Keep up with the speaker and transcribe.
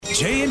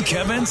Jay and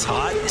Kevin's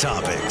Hot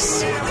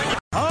Topics.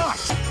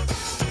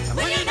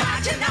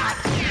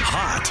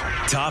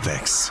 Hot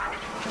Topics.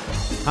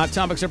 Hot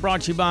Topics are brought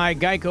to you by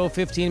Geico.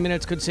 15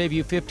 minutes could save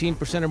you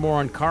 15% or more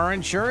on car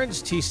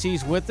insurance.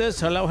 TC's with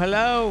us. Hello,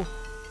 hello.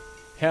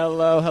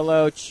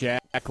 Hello,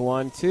 check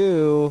 1,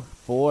 2.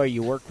 Boy,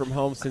 you worked from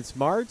home since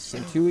March,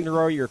 and 2 in a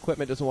row your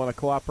equipment doesn't want to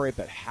cooperate,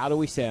 but how do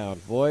we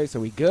sound? Boys,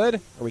 are we good?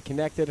 Are we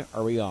connected?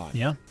 Are we on?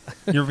 Yeah.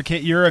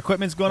 Your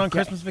equipment's going on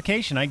Christmas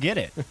vacation. I get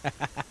it.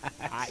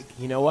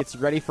 You know what? It's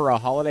ready for a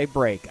holiday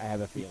break, I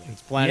have a feeling.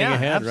 It's planning Yeah,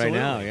 ahead absolutely. right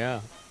now, yeah.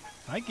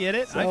 I get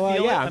it. So, I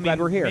feel it. I'm glad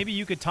we're here. Maybe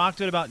you could talk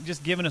to it about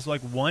just giving us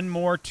like 1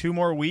 more, 2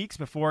 more weeks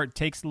before it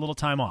takes a little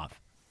time off.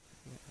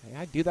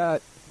 I do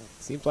that,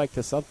 seems like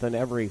to something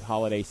every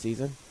holiday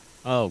season.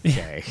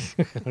 Okay.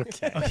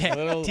 Okay,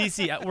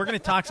 TC, we're going to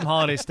talk some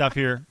holiday stuff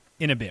here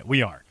in a bit.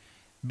 We are.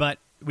 But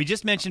we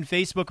just mentioned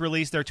Facebook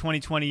released their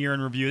 2020 year in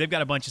review. They've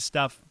got a bunch of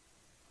stuff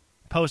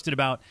posted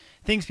about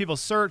things people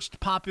searched,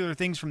 popular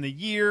things from the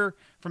year,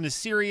 from the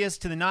serious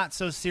to the not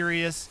so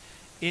serious.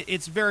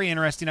 It's very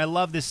interesting. I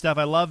love this stuff.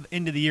 I love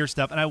end of the year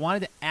stuff. And I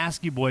wanted to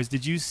ask you boys,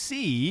 did you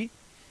see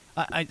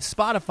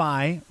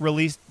Spotify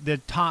released their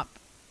top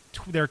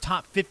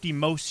 50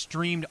 most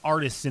streamed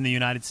artists in the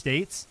United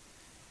States?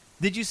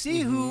 Did you see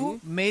who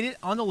made it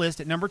on the list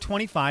at number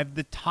 25,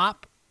 the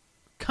top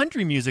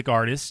country music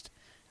artist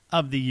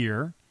of the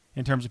year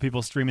in terms of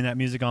people streaming that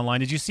music online?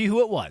 Did you see who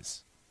it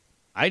was?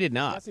 I did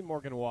not. I see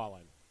Morgan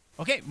Wallen.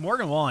 Okay,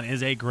 Morgan Wallen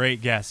is a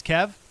great guess.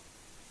 Kev?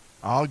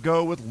 I'll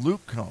go with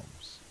Luke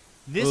Combs.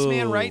 This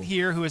man right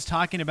here who is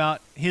talking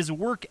about his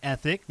work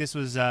ethic, this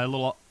was a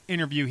little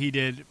interview he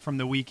did from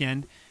the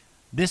weekend.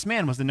 This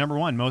man was the number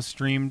 1 most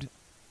streamed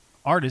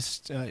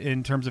artist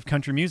in terms of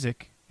country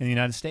music in the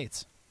United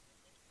States.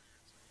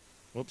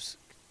 Whoops.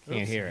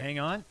 Can't hear it. Hang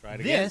on. Try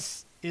it again.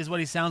 This is what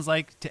he sounds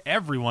like to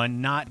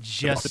everyone, not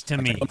just to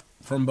me.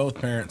 From both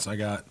parents, I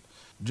got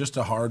just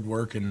a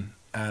hard-working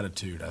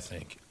attitude, I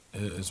think,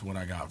 is what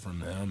I got from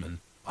them. And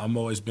I've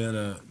always been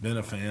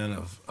a fan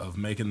of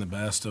making the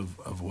best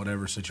of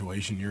whatever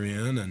situation you're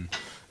in, and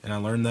I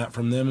learned that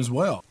from them as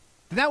well.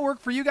 Did that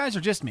work for you guys or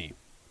just me?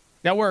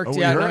 That worked. Oh,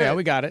 we Yeah, heard it.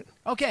 we got it.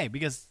 Okay,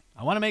 because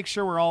I want to make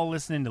sure we're all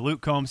listening to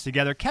Luke Combs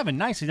together. Kevin,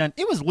 nicely done.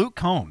 It was Luke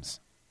Combs.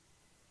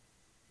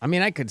 I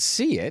mean, I could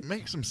see it.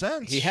 Makes some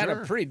sense. He had a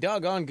sure. pretty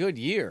doggone good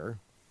year.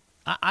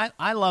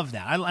 I love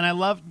that. And I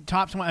love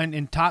top 20,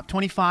 and top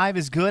 25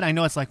 is good. I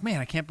know it's like,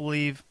 man, I can't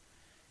believe,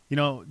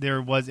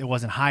 it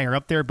wasn't higher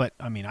up there. But,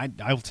 I mean,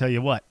 I'll tell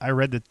you what. I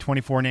read the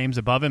 24 names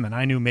above him, and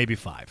I knew maybe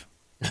 5.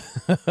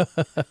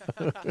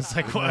 It's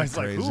like, I was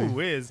like, who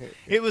is?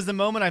 It was the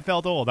moment I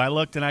felt old. I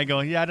looked and I go,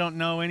 I don't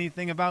know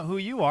anything about who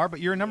you are, but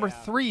you're number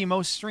 3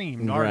 most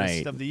streamed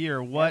artist of the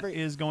year. What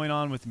is going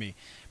on with me?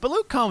 But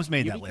Luke Combs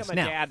made that list. You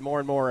become a dad more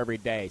and more every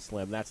day,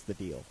 Slim. That's the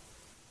deal.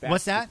 That's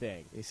What's that? The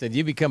thing. He said,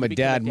 you become a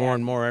dad more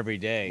and more every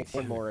day. More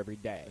and more every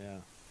day. Yeah.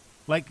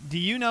 Like, do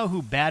you know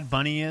who Bad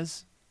Bunny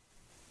is?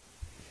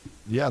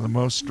 Yeah, the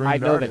most streamed I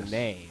know artist. the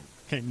name.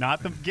 Okay,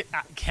 not the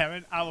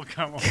Kevin. I will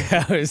come on.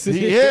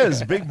 He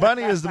is. Big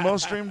Bunny is the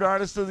most streamed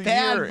artist of the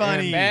Bad year.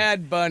 Bunny. and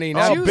Bad Bunny. Oh,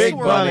 Not Juice Big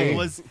WRLD Bunny.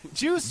 was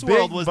Juice Big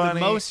WRLD was Bunny.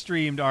 the most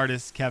streamed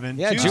artist. Kevin.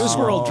 Yeah, Juice Juice Oh,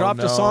 WRLD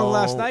dropped a song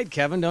last no. night,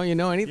 Kevin. Don't you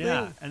know anything?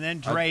 Yeah, and then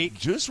Drake,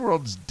 Juice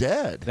WRLD's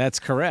dead. That's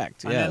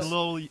correct. and Yes. then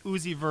Lil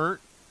Uzi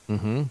Vert,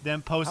 Mm-hmm.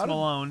 then Post How did-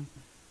 Malone,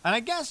 and I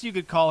guess you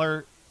could call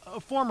her a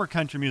former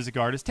country music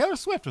artist. Taylor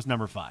Swift was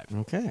number 5.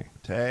 Okay.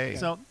 Tay.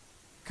 So,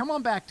 come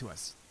on back to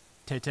us,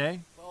 Tay.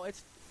 Well,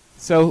 it's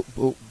so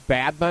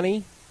Bad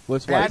Bunny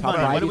was what Bad top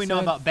Bunny. 5 What do you we know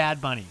said? about Bad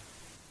Bunny?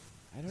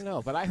 I don't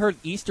know, but I heard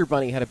Easter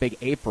Bunny had a big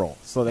April,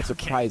 so that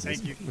surprises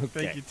Thank you, me.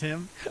 thank you,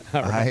 Tim.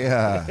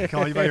 I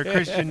Call you by your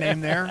Christian name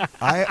there.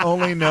 I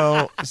only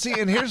know. See,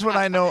 and here's what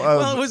I know of.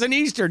 Well, it was an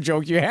Easter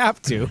joke. You have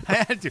to. I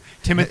had to.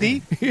 Timothy,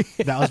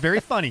 that was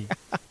very funny.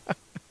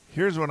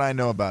 Here's what I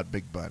know about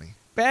Big Bunny.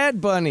 Bad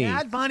Bunny.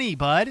 Bad Bunny,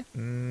 bud.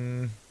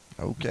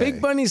 Okay.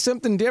 Big Bunny's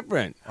something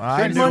different.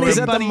 I Big knew Bunny's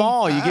him. at the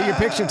mall. You get your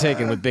picture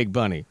taken with Big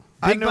Bunny.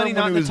 I Big knew Bunny him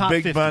not when in he the was top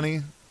Big 50.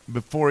 Bunny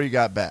before he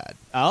got bad.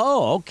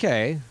 Oh,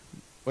 okay.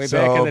 Way So,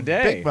 back in the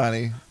day. Big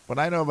Bunny. What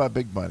I know about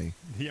Big Bunny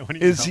Yeah, what do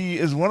you is know? he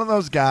is one of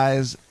those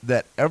guys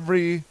that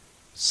every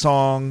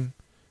song,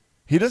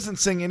 he doesn't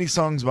sing any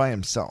songs by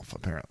himself.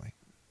 Apparently.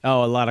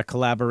 Oh, a lot of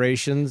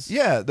collaborations.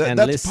 Yeah, And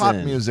that's pop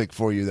listen. music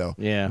for you, though.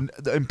 Yeah.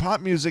 In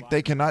pop music,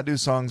 they cannot do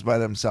songs by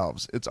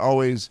themselves. It's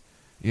always,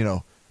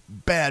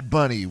 Bad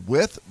Bunny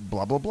with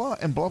blah, blah, blah,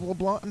 and blah, blah,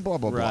 blah, and blah,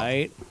 blah, blah.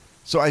 Right.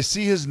 So I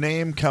see his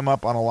name come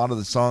up on a lot of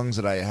the songs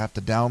that I have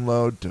to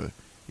download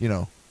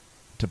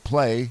to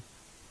play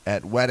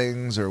at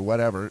weddings or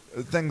whatever.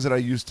 Things that I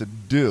used to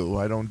do.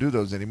 I don't do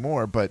those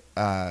anymore, but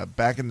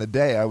back in the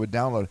day, I would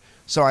download.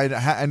 So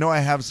I know I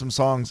have some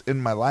songs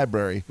in my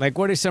library. Like,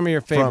 what are some of your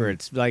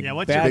favorites? Like, Yeah,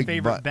 what's Bad, your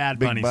favorite Bad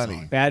Bunny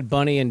song? Bad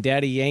Bunny and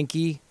Daddy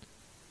Yankee?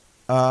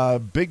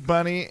 Big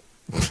Bunny,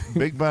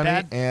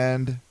 Bad-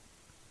 and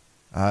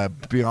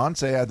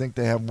Beyonce. I think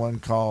they have one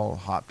called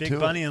Hot Big 2.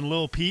 Bunny and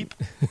Lil Peep.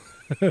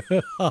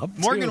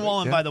 Morgan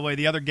Wallen, by the way,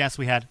 the other guest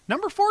we had,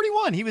 number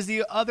 41. He was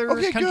the other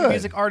country good.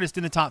 music artist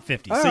in the top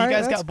 50. All so right, you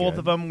guys that's got both good.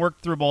 of them,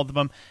 worked through both of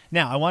them.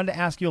 Now, I wanted to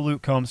ask you a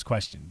Luke Combs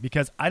question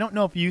because I don't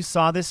know if you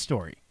saw this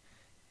story,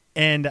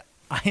 and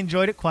I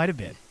enjoyed it quite a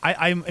bit.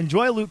 I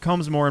enjoy Luke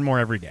Combs more and more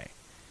every day.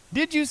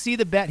 Did you see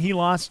the bet he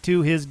lost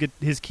to his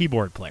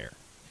keyboard player?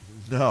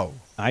 No.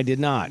 I did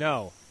not.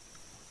 No.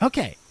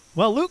 Okay.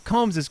 Well, Luke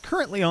Combs is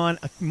currently on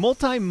a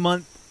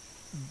multi-month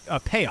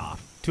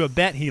payoff to a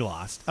bet he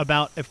lost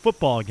about a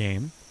football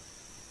game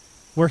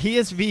where he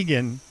is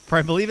vegan for,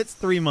 I believe it's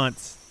 3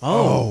 months.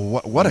 Oh,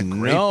 what a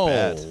great no.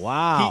 bet.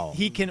 Wow.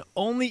 He can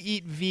only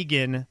eat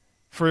vegan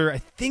for, I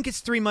think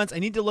it's 3 months. I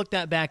need to look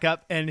that back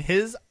up. And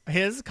his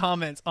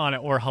comments on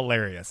it were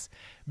hilarious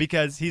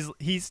because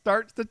he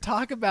starts to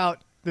talk about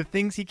the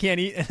things he can't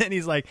eat, and then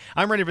he's like,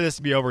 I'm ready for this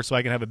to be over so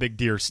I can have a big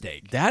deer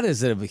steak. That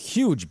is a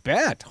huge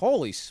bet.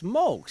 Holy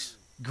smokes.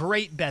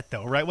 Great bet,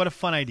 though, right? What a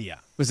fun idea.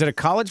 Was it a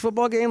college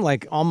football game,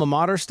 like alma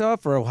mater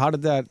stuff, or how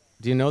did that?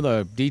 Do you know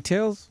the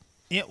details?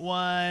 It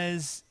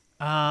was,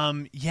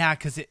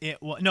 because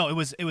it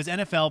was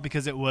NFL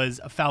because it was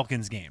a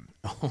Falcons game.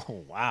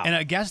 Oh, wow. And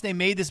I guess they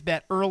made this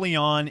bet early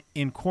on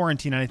in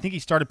quarantine, and I think he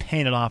started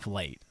paying it off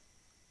late.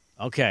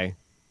 Okay.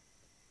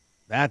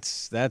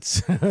 That's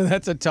that's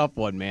a tough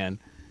one, man.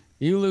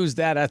 You lose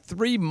that. A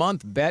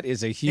 3-month bet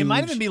is a huge. It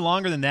might even be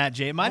longer than that,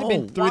 Jay. It might have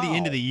been through the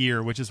end of the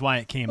year, which is why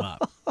it came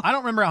up. I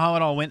don't remember how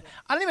it all went.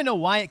 I don't even know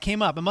why it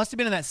came up. It must have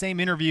been in that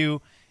same interview,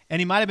 and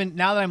he might have been,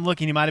 now that I'm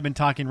looking, he might have been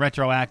talking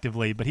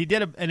retroactively, but he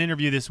did an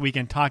interview this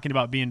weekend talking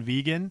about being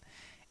vegan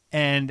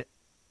and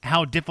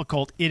how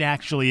difficult it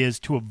actually is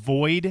to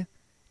avoid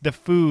the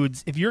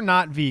foods. If you're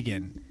not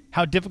vegan,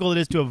 how difficult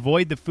it is to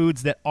avoid the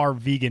foods that are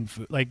vegan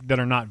food, like that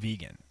are not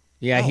vegan.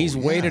 Yeah, he's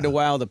waited a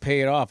while to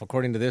pay it off,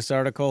 according to this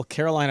article.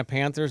 Carolina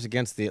Panthers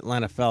against the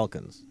Atlanta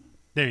Falcons.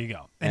 There you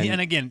go. And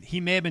again, he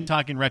may have been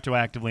talking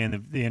retroactively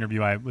in the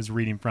interview I was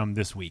reading from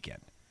this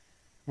weekend,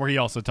 where he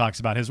also talks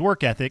about his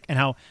work ethic and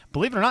how,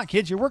 believe it or not,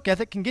 kids, your work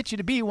ethic can get you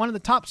to be one of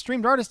the top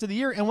streamed artists of the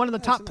year and one of the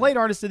top played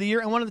artists of the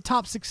year and one of the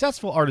top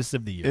successful artists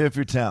of the year. If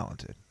you're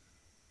talented.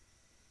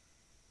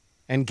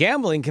 And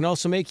gambling can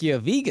also make you a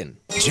vegan.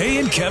 Jay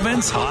and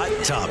Kevin's Hot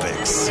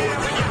Topics.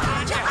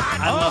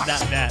 I love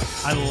that bet.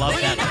 I love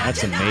that bet.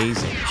 That's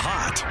amazing.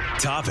 Hot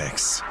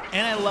Topics.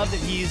 And I love that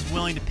he's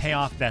willing to pay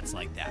off bets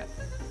like that.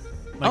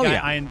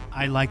 Like,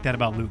 I like that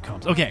about Luke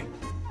Combs. Okay,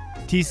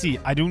 TC,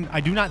 I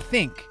do not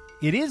think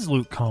it is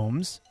Luke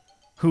Combs,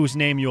 whose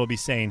name you will be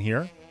saying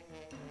here.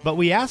 But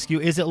we ask you,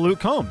 is it Luke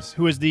Combs,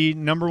 who is the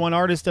 #1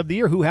 artist of the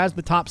year, who has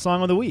the top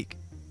song of the week?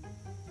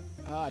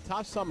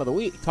 Top song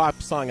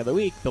of the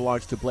week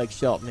belongs to Blake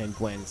Shelton and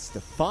Gwen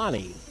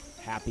Stefani.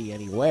 Happy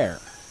Anywhere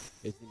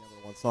is the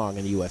 #1 song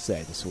in the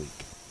USA this week.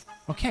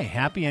 Okay,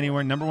 Happy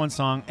Anywhere, #1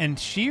 song. And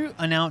she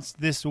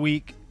announced this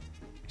week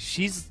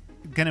she's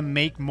going to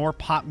make more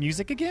pop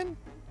music again?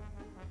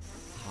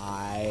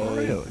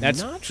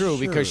 That's not true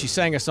sure. because she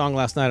sang a song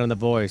last night on The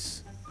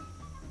Voice.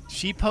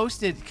 She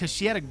posted, because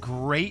she had a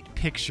great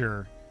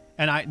picture,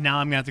 and now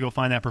I'm going to have to go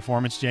find that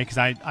performance, Jay, because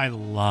I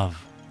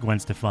love Gwen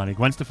Stefani.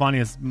 Gwen Stefani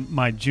is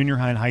my junior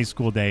high and high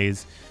school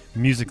days,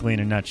 musically in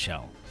a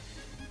nutshell.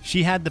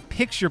 She had the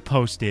picture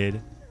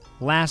posted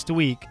last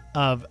week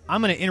of,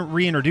 I'm going to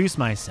reintroduce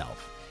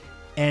myself.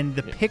 And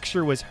the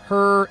picture was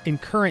her in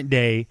current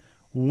day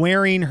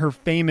wearing her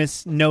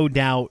famous No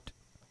Doubt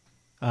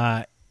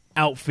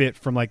outfit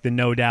from like the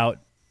No Doubt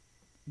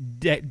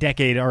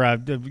decade or a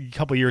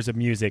couple years of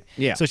music.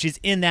 Yeah. So she's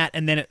in that,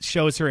 and then it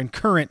shows her in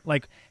current,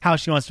 like how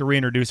she wants to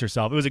reintroduce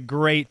herself. It was a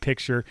great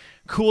picture.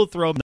 Cool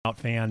throw out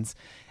fans.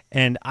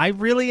 And I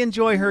really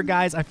enjoy her,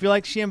 guys. I feel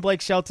like she and Blake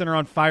Shelton are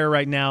on fire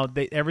right now.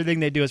 Everything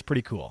they do is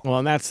pretty cool. Well,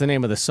 and that's the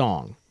name of the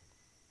song.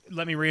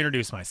 Let me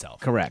reintroduce myself.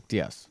 Correct,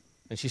 yes.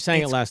 And she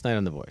sang it last night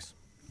on The Voice.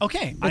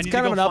 Okay. I It's need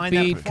kind to of go an find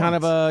that upbeat, kind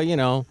of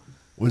performance.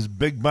 a, Was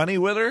Big Bunny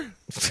with her?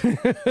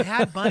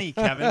 Had Bunny,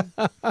 Kevin.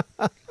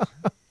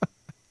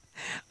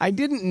 I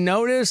didn't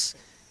notice.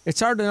 It's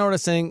hard to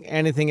notice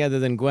anything other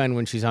than Gwen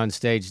when she's on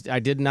stage. I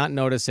did not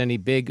notice any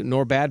big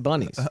nor bad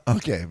bunnies.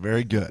 Okay,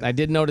 very good. I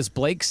did notice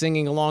Blake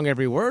singing along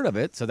every word of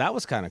it, so that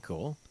was kind of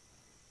cool.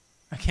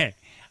 Okay.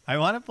 I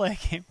want to play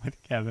a game with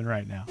Kevin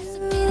right now.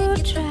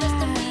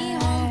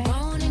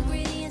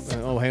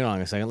 Oh, hang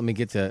on a second. Let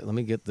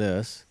me get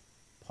this.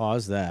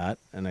 Pause that,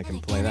 and I can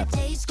play that.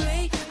 Tastes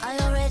great. I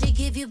already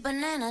give you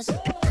bananas. Go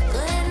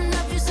ahead and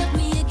up yourself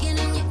me again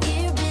in your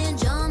ear.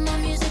 Binge on my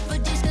music for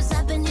days, 'cause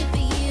I've been here for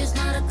years.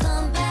 Not a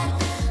comeback.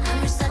 I'm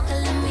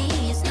recycling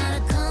me. It's not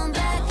a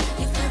comeback.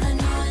 You feel the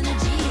new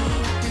energy.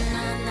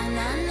 Na na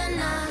na na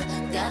na.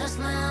 Got a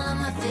smile on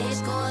my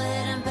face. Go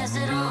ahead and pass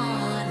it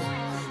on.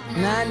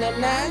 Na na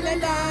na na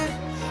na.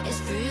 It's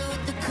free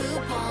with the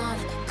coupon.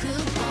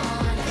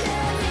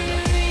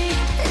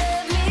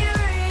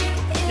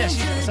 Yeah,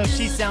 so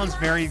she sounds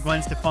very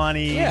Gwen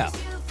Stefani. Yeah.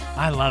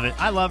 I love it.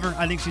 I love her.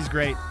 I think she's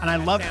great. And I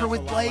love her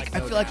with Blake.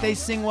 I feel like they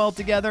sing well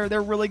together.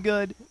 They're really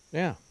good.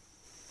 Yeah,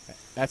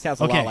 That sounds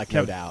a lot like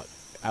No Doubt.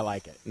 I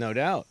like it. no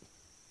doubt.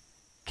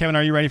 Kevin,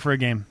 are you ready for a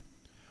game?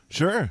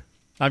 Sure.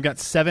 I've got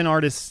 7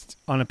 artists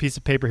on a piece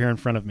of paper here in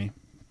front of me.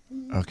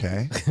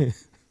 Okay.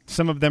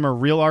 Some of them are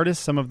real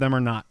artists. Some of them are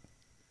not.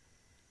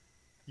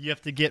 You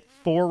have to get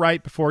 4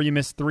 right before you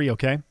miss 3,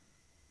 okay?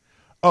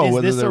 Oh, Is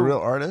whether this they're a- real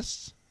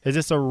artists? Is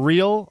this a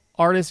real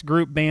artist,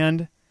 group,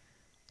 band,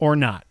 or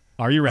not?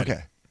 Are you ready?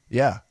 Okay.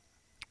 Yeah.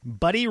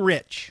 Buddy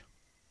Rich.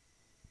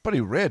 Buddy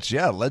Rich,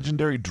 yeah,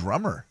 legendary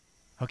drummer.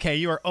 Okay,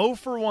 you are 0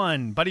 for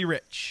 1. Buddy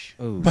Rich.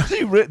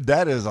 Buddy Rich,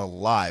 that is a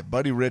lie.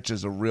 Buddy Rich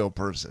is a real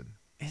person.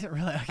 Is it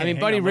really? Okay, I mean, hang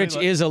Buddy on, let me Rich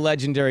look. is a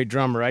legendary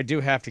drummer. I do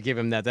have to give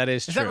him that. That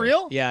is Is true. that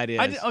real? Yeah, it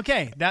is.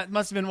 Okay, that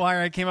must have been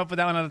why I came up with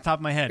that one on the top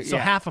of my head. So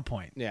Yeah. half a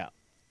point. Yeah.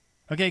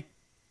 Okay,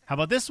 how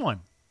about this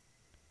one?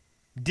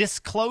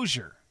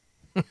 Disclosure.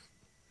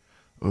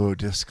 Oh,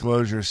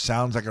 Disclosure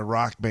sounds like a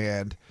rock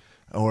band.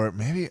 Or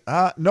maybe,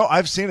 no,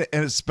 I've seen it,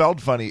 and it's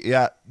spelled funny.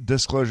 Yeah,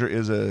 Disclosure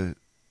is a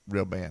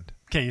real band.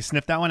 Okay, you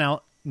sniffed that one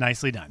out.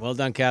 Nicely done. Well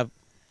done, Kev.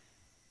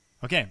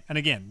 Okay, and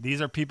again,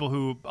 these are people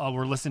who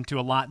were listened to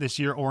a lot this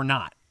year or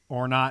not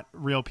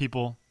real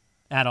people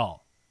at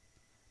all.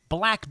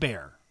 Black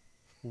Bear.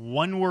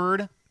 One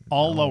word,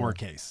 all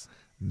lowercase.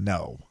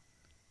 No.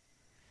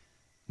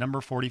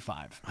 Number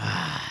 45.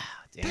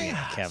 Dang it,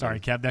 Kevin. Sorry,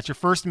 Kev. That's your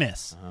first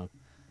miss.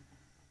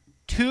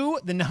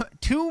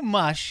 Two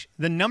mush,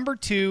 the number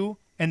 2,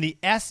 and the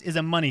S is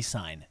a money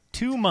sign.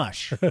 Two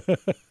mush.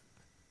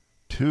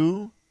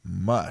 Too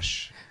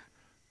mush.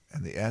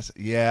 And the S,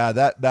 yeah,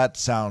 that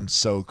sounds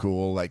so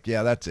cool. Like,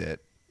 yeah, that's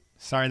it.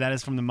 Sorry, that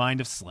is from the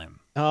mind of Slim.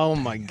 Oh,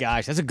 my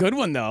gosh. That's a good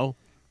one, though.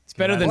 It's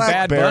better than Black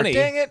Bad Bear, Bunny.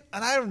 dang it.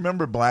 And I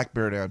remember Black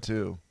Bear now,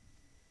 too.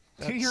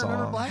 Do you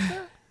remember song. Black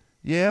Bear?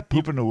 Yeah,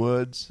 Poop in the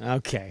Woods.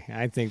 Okay,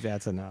 I think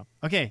that's enough.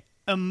 Okay,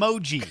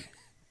 emoji.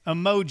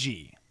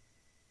 Emoji.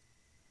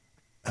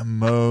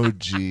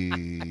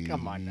 Emoji.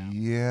 Come on now.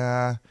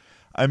 Yeah.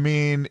 I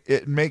mean,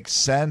 it makes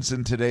sense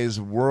in today's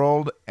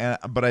world,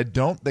 but I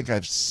don't think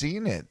I've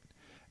seen it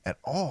at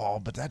all.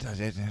 But I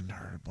didn't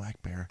heard of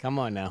Black Bear. Come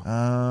on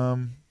now.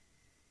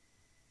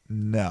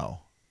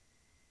 No.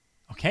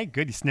 Okay,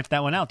 good. You sniffed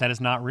that one out. That is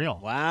not real.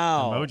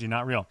 Wow. Emoji,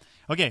 not real.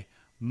 Okay,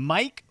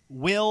 Mike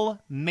Will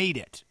Made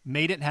It.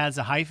 Made It has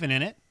a hyphen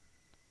in it.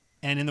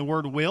 And in the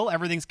word will,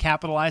 everything's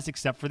capitalized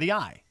except for the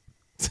I.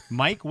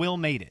 Mike Will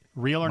Made It.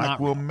 Real or Mike not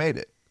Will real? made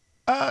it.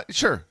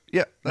 Sure.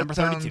 Yeah. That Number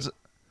 32. sounds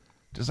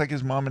just like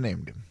his mama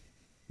named him.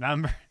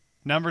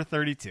 Number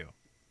 32.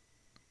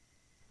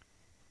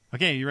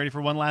 Okay, you ready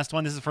for one last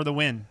one? This is for the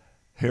win.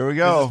 Here we This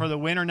go. is for the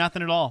win or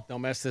nothing at all.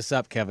 Don't mess this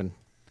up, Kevin.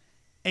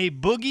 A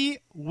boogie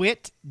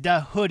with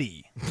the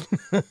hoodie.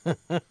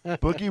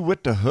 Boogie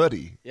with the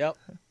hoodie. Yep.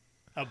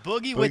 A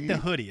boogie with the Boogie.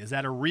 hoodie. Is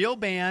that a real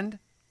band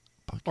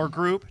or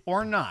group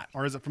or not?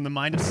 Or is it from the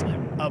mind of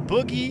Slim? A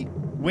boogie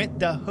with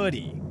the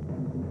hoodie.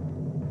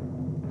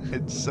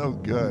 It's so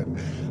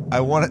good. I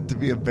want it to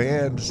be a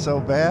band so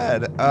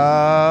bad.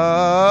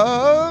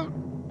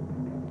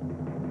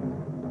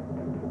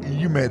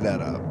 You made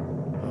that up.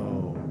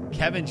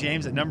 Kevin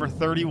James at number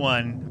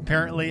 31.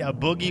 Apparently, a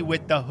boogie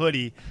with the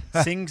hoodie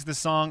sings the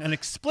song, an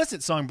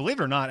explicit song, believe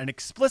it or not, an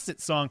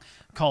explicit song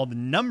called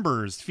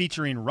Numbers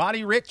featuring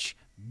Roddy Ricch,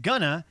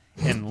 Gunna,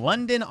 and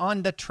London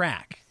on the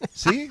Track.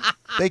 See?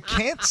 They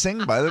can't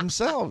sing by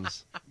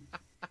themselves.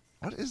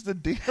 What is the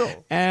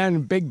deal?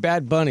 And Big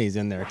Bad Bunny's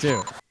in there,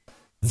 too.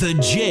 The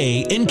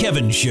Jay and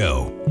Kevin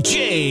Show.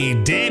 Jay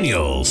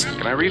Daniels.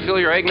 Can I refill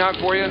your eggnog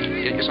for you?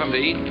 Get you something to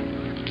eat?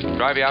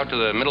 Drive you out to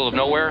the middle of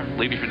nowhere?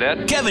 Leave you for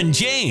dead? Kevin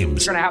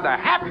James. We're gonna have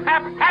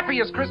the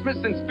happiest Christmas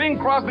since Bing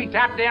Crosby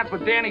tap danced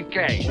with Danny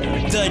Kaye.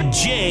 The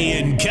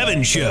Jay and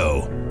Kevin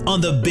Show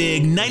on the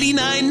Big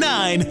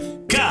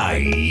 99.9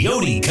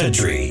 Coyote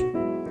Country.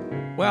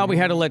 Well, we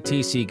had to let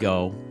TC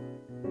go.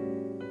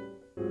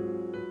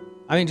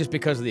 I mean, just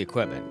because of the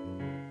equipment.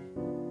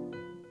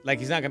 Like,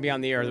 he's not going to be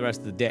on the air the rest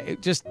of the day.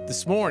 Just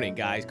this morning,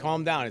 guys,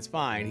 calm down. It's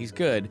fine. He's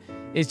good.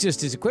 It's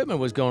just his equipment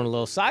was going a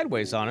little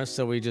sideways on us,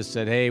 so we just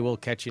said, hey, we'll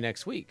catch you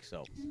next week.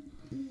 So,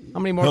 how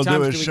many more He'll times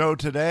do a do we... show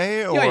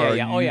today? Or Yeah.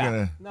 are Oh, you yeah.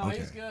 gonna- No, Okay.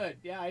 he's good.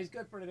 Yeah, he's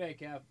good for today,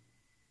 Kev.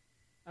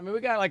 I mean, we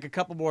got like a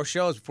couple more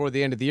shows before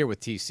the end of the year with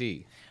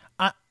TC.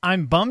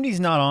 I'm bummed he's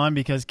not on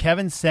because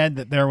Kevin said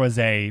that there was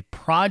a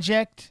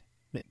project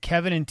that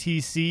Kevin and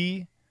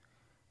TC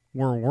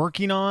were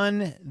working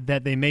on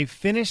that they may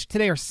finish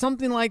today or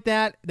something like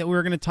that we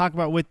were going to talk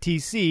about with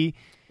TC.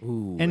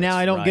 Ooh, And now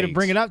that's I don't get to right.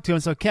 bring it up to him.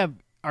 So, Kev,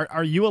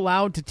 are you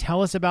allowed to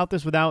tell us about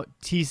this without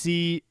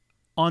TC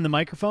on the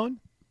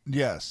microphone?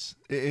 Yes,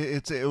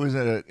 it was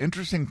an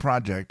interesting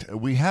project.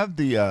 We have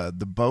the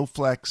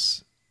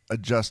Bowflex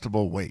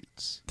adjustable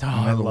weights. Oh, You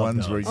I know, the love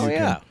ones those. where you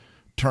yeah. can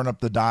turn up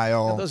the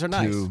dial Yeah, those are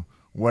nice. to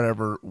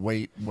whatever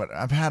weight. What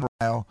I've had a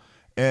while,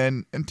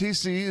 and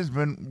TC has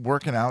been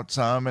working out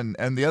some.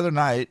 And the other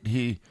night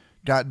he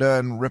got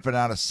done ripping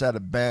out a set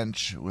of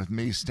bench with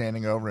me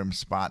standing over him,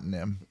 spotting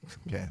him.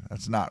 Okay,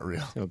 that's not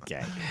real.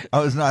 Okay. I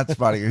was not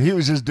spotting him. He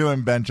was just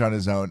doing bench on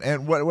his own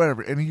and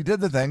whatever. And he did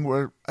the thing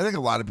where I think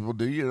a lot of people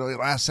do. You know,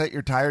 last set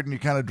you're tired and you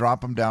kind of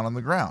drop them down on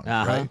the ground,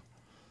 Uh-huh. right?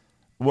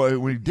 Well,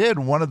 we did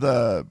one of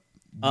the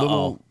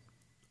little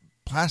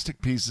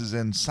plastic pieces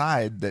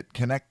inside that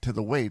connect to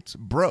the weights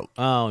broke.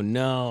 Oh,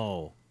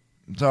 no.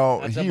 So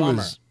That's a he bummer.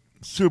 was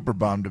super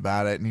bummed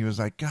about it, and he was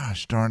like,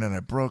 gosh darn it, I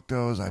broke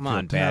those. I Come feel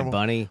on, terrible. Bad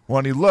Bunny. Well,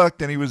 and he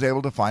looked, and he was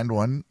able to find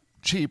one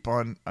cheap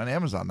on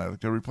Amazon,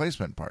 like a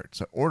replacement part.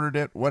 So ordered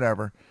it,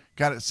 whatever,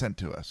 got it sent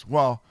to us.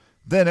 Well,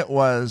 then it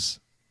was,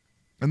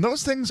 and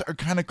those things are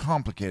kind of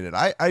complicated.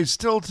 I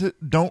still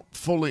don't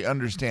fully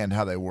understand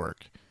how they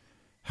work,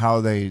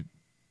 how they,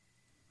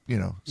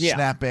 Yeah.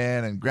 snap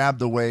in and grab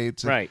the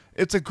weights. Right.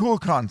 It's a cool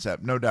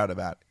concept, no doubt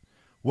about it.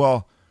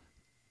 Well,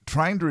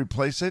 trying to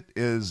replace it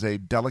is a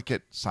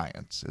delicate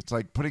science. It's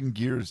like putting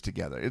gears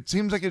together. It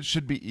seems like it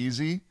should be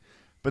easy,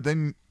 but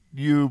then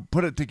you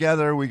put it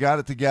together. We got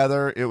it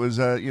together. It was,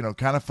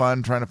 kind of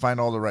fun trying to find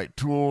all the right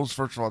tools.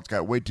 First of all, it's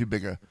got way too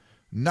big a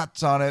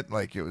nuts on it.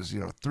 Like it was,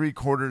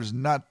 3/4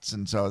 nuts.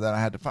 And so then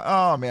I had to find,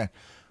 oh man,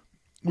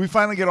 we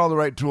finally get all the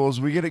right tools.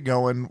 We get it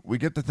going. We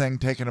get the thing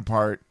taken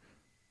apart,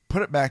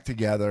 put it back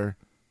together,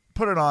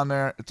 put it on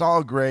there. It's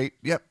all great.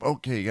 Yep.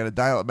 Okay. You got to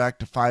dial it back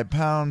to 5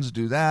 pounds.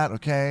 Do that.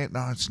 Okay.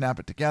 Now snap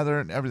it together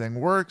and everything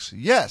works.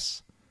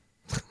 Yes.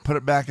 Put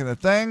it back in the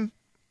thing.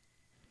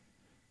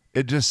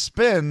 It just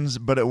spins,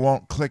 but it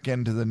won't click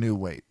into the new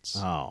weights.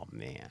 Oh,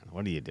 man.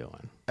 What are you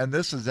doing? And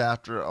this is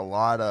after a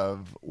lot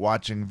of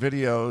watching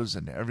videos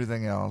and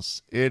everything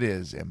else. It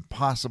is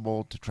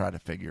impossible to try to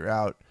figure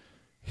out.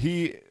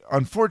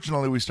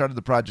 Unfortunately, we started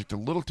the project a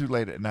little too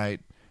late at night.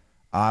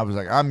 I was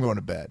like, I'm going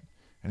to bed.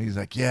 And he's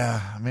like,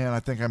 yeah, man,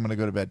 I think I'm going to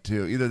go to bed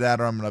too. Either that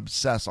or I'm going to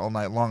obsess all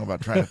night long about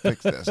trying to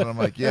fix this. And I'm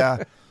like,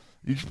 yeah,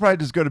 you should probably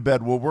just go to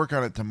bed. We'll work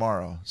on it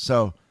tomorrow.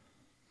 So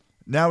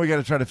now we got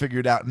to try to figure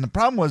it out. And the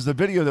problem was the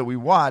video that we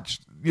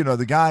watched,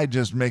 the guy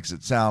just makes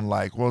it sound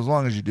like, well, as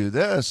long as you do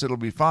this, it'll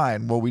be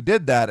fine. Well, we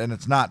did that, and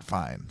it's not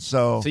fine.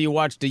 So you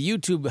watched a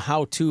YouTube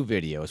how-to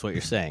video is what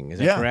you're saying. Is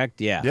that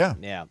correct? Yeah.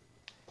 Yeah.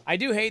 I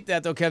do hate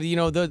that, though,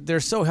 Kev. They're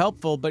so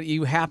helpful, but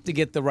you have to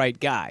get the right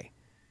guy.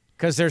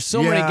 Because there's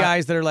so many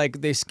guys that are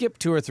like, they skip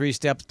 2 or 3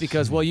 steps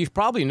because, well, you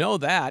probably know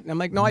that. And I'm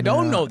like, no, I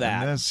don't know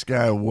that. And this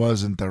guy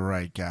wasn't the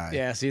right guy.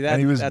 Yeah, see, that, and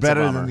he was that's better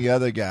a bummer. than the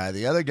other guy.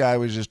 The other guy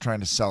was just trying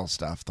to sell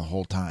stuff the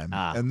whole time.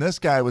 And this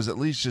guy was at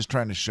least just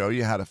trying to show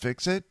you how to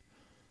fix it.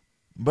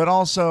 But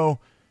also,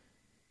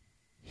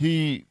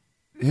 his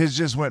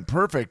just went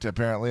perfect,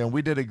 apparently, and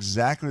we did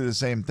exactly the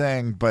same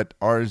thing, but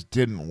ours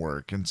didn't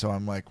work. And so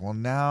I'm like, well,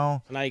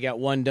 now you got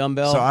one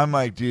dumbbell. So I'm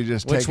like, do you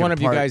just Which take it one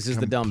of you apart guys is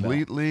the dumbbell?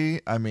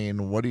 completely? I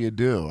mean, what do you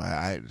do?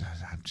 I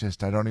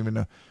don't even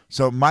know.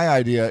 So my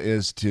idea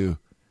is to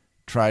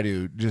try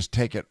to just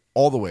take it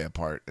all the way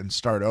apart and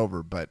start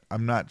over, but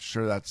I'm not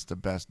sure that's the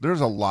best.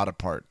 There's a lot of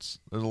parts.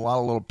 There's a lot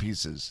of little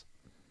pieces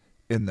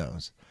in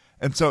those.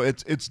 And so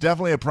it's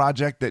definitely a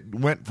project that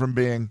went from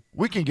being,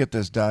 we can get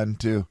this done,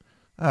 to,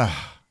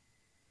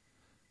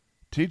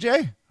 TJ?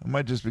 I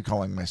might just be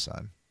calling my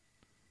son.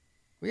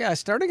 Yeah,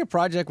 starting a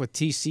project with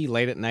TC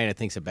late at night, I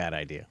think, is a bad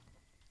idea.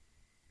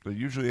 They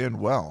usually end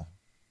well.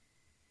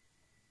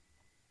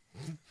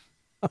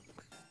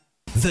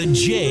 The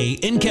Jay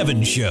and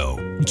Kevin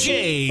Show.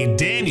 Jay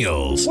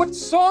Daniels. What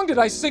song did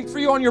I sing for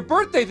you on your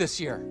birthday this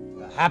year?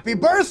 Happy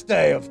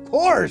birthday, of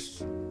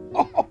course.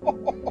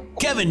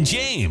 Kevin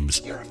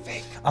James. You're a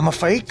fake. I'm a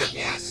fake?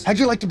 Yes. How'd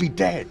you like to be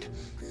dead?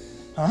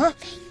 Huh?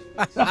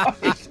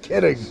 He's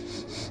kidding.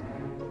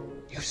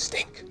 You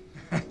stink.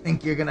 I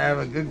think you're gonna have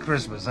a good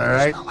Christmas, all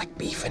right? You smell like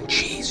beef and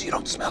cheese. You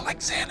don't smell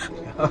like Santa.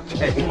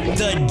 Okay.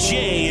 The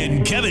Jay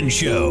and Kevin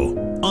Show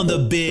on the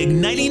Big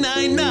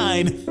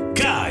 99.9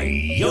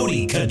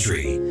 Coyote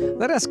Country.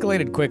 That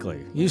escalated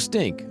quickly. You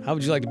stink. How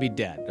would you like to be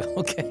dead?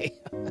 Okay.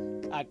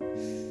 God,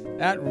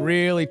 that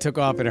really took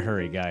off in a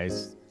hurry,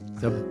 guys.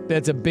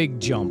 That's a big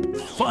jump.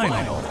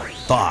 Final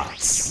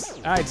thoughts.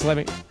 All right,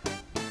 Slimmy.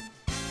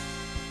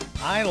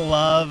 I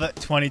love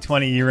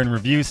 2020 year in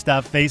review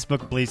stuff.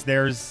 Facebook released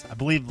theirs, I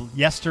believe,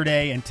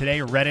 yesterday, and today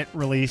Reddit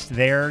released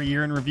their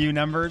year in review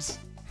numbers.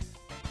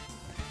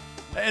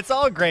 It's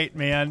all great,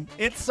 man.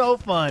 It's so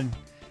fun.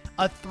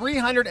 A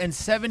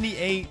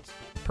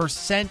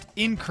 378%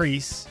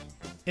 increase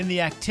in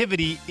the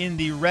activity in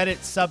the Reddit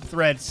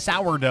subthread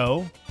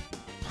sourdough.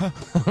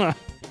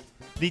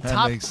 The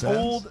top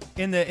old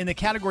in the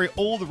category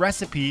old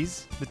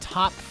recipes, the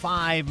top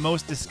 5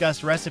 most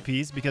discussed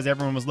recipes because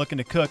everyone was looking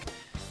to cook.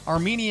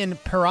 Armenian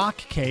pirog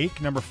cake,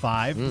 number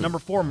 5. Number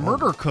 4,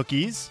 murder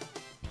cookies.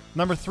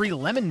 Number 3,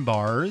 lemon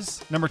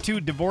bars. Number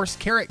 2, divorce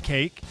carrot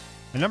cake.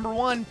 And number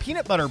 1,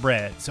 peanut butter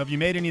bread. So if you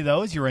made any of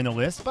those, you're in the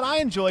list. But I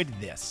enjoyed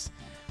this.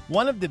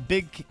 One of the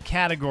big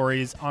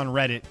categories on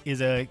Reddit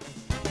is a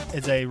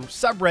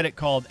subreddit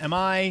called Am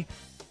I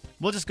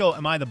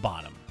the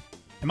Bottom?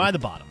 Am I the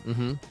Bottom?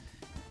 Mm-hmm.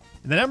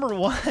 The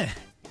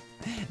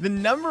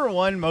number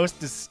one most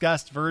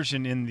discussed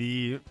version in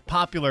the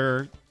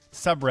popular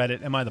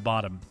subreddit, Am I the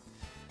Bottom?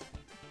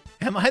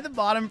 Am I the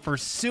bottom for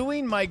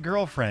suing my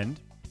girlfriend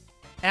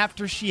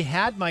after she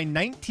had my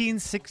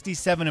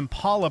 1967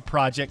 Impala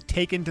project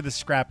taken to the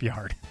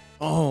scrapyard?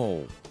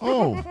 Oh.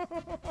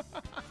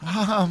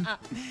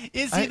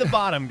 Is he the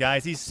bottom,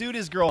 guys? He sued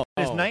his girl.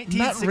 His Oh,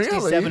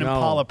 1967 really. No.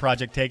 Impala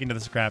project taken to the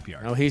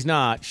scrapyard. No, he's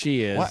not.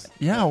 She is. Why,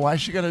 yeah, why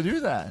is she got to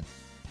do that?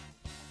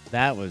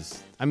 That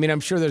was. I mean, I'm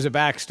sure there's a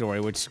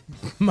backstory which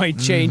might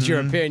change your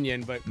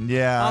opinion, but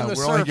Yeah, on the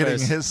we're only getting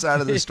surface- his side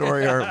of the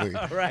story, aren't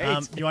we?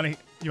 right? You want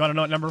to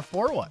know what number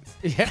 4 was?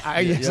 yeah,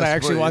 I yes,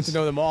 actually want to please.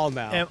 know them all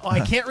now. I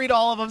can't read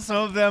all of them. Some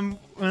of them,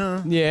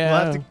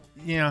 Yeah. we'll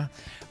have to,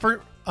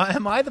 For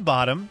am I the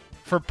bottom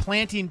for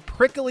planting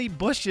prickly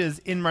bushes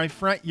in my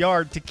front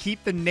yard to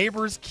keep the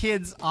neighbors'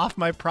 kids off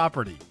my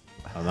property?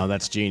 Oh no,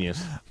 that's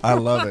genius. I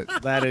love it.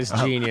 That is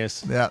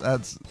genius. Yeah,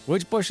 that's.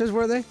 Which bushes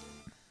were they?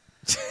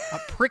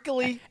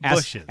 Prickly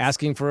bushes.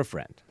 Asking for a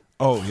friend.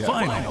 Oh yeah.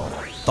 Final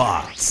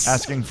thoughts.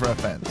 Asking for a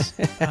fence.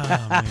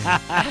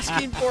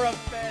 Asking for a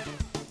fence.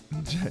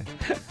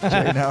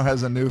 Jay now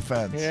has a new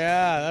fence.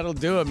 Yeah, that'll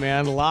do it,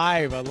 man. A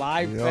live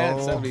Yo.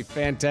 fence. That'd be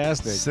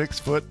fantastic. 6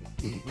 foot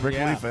prickly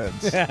Yeah.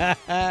 fence.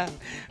 At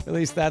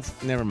least that's.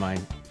 Never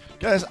mind.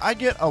 Guys, I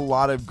get a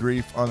lot of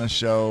grief on the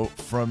show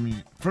from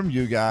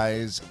you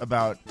guys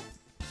about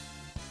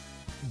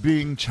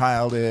being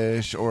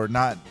childish or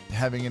not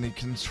having any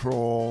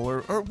control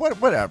or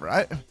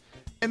whatever.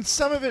 And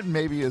some of it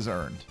maybe is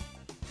earned.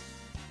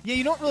 Yeah,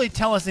 you don't really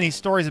tell us any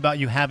stories about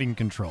you having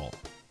control.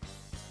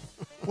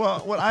 Well,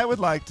 what I would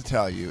like to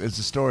tell you is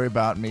a story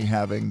about me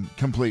having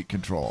complete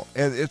control.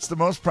 And it's the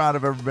most proud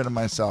I've ever been of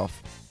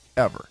myself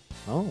ever.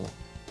 Oh.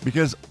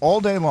 Because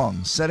all day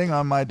long, sitting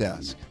on my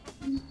desk,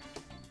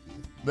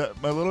 that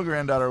my little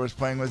granddaughter was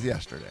playing with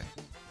yesterday.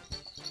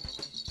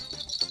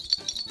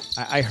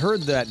 I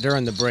heard that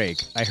during the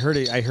break. I heard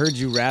it. I heard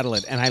you rattle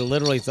it, and I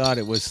literally thought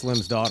it was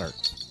Slim's daughter.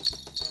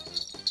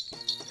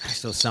 I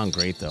still sound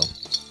great though.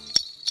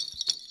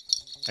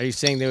 Are you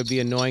saying they would be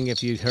annoying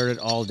if you heard it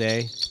all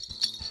day?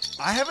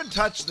 I haven't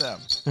touched them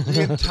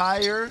the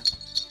entire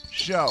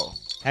show.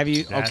 Have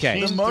you?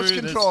 Okay. The most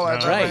control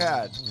I've ever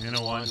had. In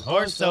a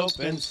one-horse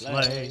open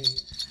sleigh,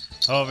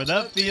 over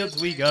the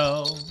fields we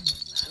go,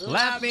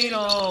 laughing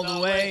all the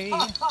way.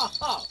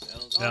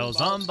 Bells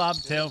on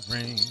bobtail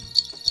ring,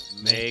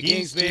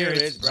 making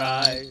spirits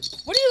bright.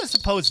 What do you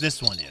suppose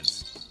this one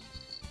is?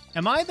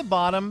 Am I the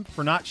bottom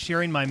for not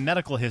sharing my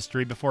medical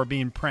history before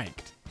being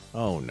pranked?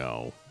 Oh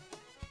no.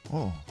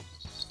 Oh,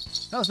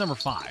 That was number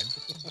 5.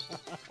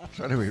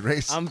 try to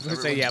erase. I'm gonna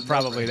say yeah,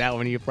 probably that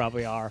one. You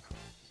probably are.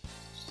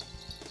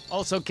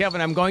 Also, Kevin,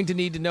 I'm going to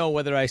need to know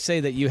whether I say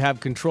that you have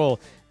control.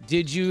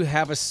 Did you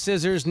have a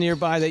scissors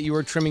nearby that you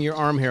were trimming your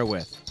arm hair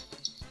with?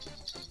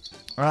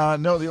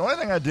 No, the only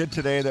thing I did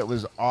today that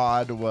was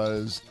odd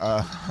was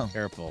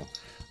Careful.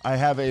 I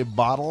have a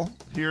bottle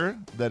here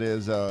that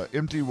is an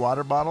empty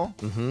water bottle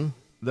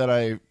that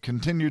I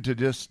continue to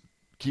just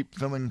keep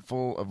filling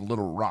full of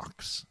little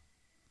rocks.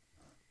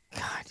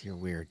 God, you're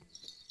weird.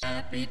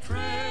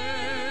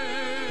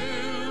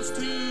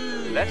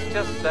 Let's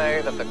just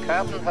say that the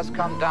curtain has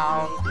come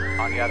down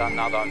on yet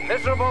another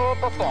miserable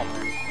performance.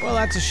 Well,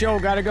 that's a show.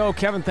 Gotta go.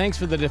 Kevin, thanks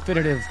for the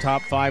definitive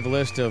top 5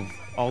 list of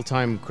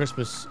all-time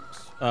Christmas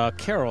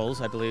carols,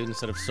 I believe,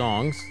 instead of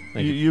songs.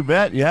 Thank you. You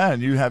bet, yeah,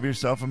 and you have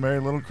yourself a merry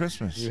little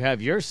Christmas. You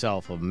have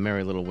yourself a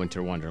merry little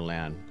winter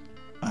wonderland.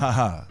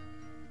 Haha.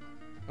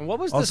 And what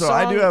was the Also, song?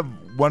 I do have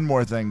one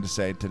more thing to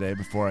say today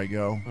before I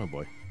go. Oh,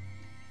 boy.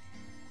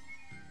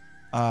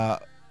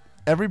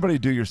 Everybody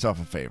do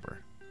yourself a favor.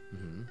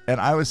 And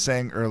I was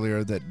saying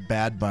earlier that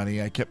Bad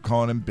Bunny, I kept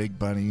calling him Big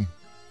Bunny.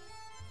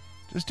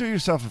 Just do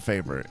yourself a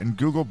favor and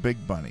Google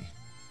Big Bunny.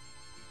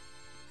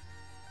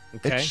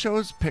 Okay. It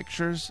shows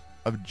pictures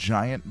of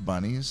giant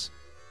bunnies.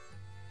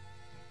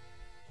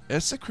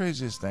 It's the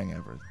craziest thing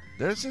ever.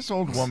 There's this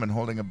old woman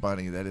holding a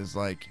bunny that is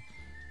like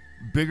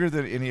bigger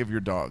than any of your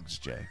dogs,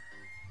 Jay.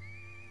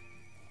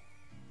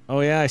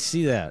 Oh, yeah, I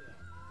see that.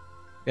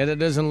 Yeah, that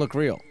doesn't look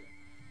real.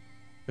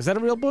 Is that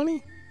a real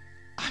bunny?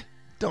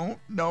 Don't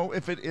know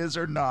if it is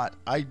or not.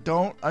 I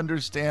don't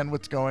understand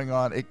what's going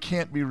on. It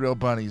can't be real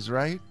bunnies,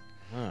 right?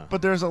 Huh.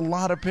 But there's a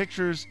lot of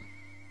pictures.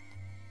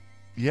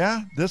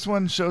 Yeah, this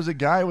one shows a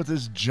guy with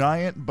this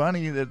giant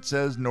bunny that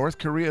says North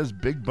Korea's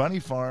Big Bunny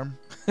Farm.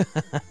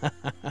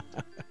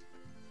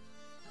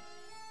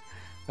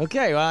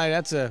 Okay, well,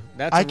 that's a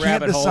I can't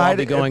rabbit hole I'll decide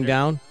be going if-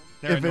 down.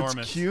 They're if enormous.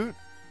 it's cute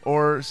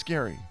or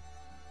scary.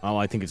 Oh,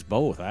 I think it's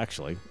both,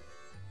 actually.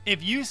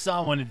 If you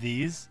saw one of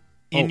these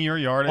in Oh. your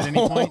yard at any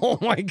point, Oh,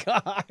 my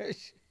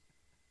gosh.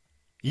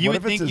 you What would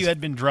if it's think as- you had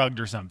been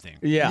drugged or something.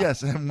 Yeah.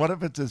 Yes, and what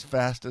if it's as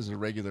fast as a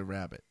regular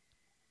rabbit?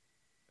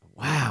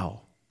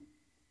 Wow.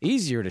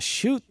 Easier to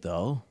shoot,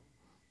 though.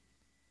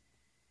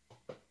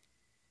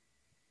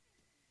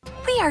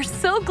 We are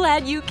so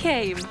glad you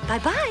came.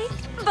 Bye-bye.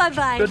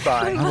 Bye-bye.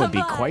 Goodbye. That would be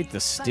Bye-bye. quite the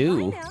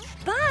stew.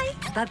 Bye.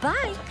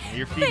 Bye-bye.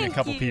 You're feeding Thank a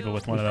couple you. people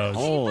with one of those.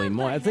 Holy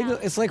moly. I think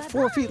it's like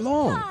 4 feet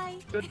long. Bye.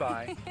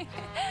 Goodbye.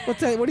 What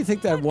do you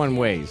think that one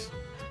weighs?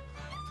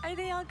 Are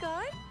they all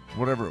gone?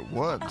 Whatever it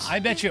was. I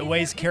bet you it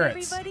weighs Is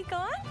carrots. everybody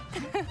gone?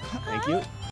 Thank you.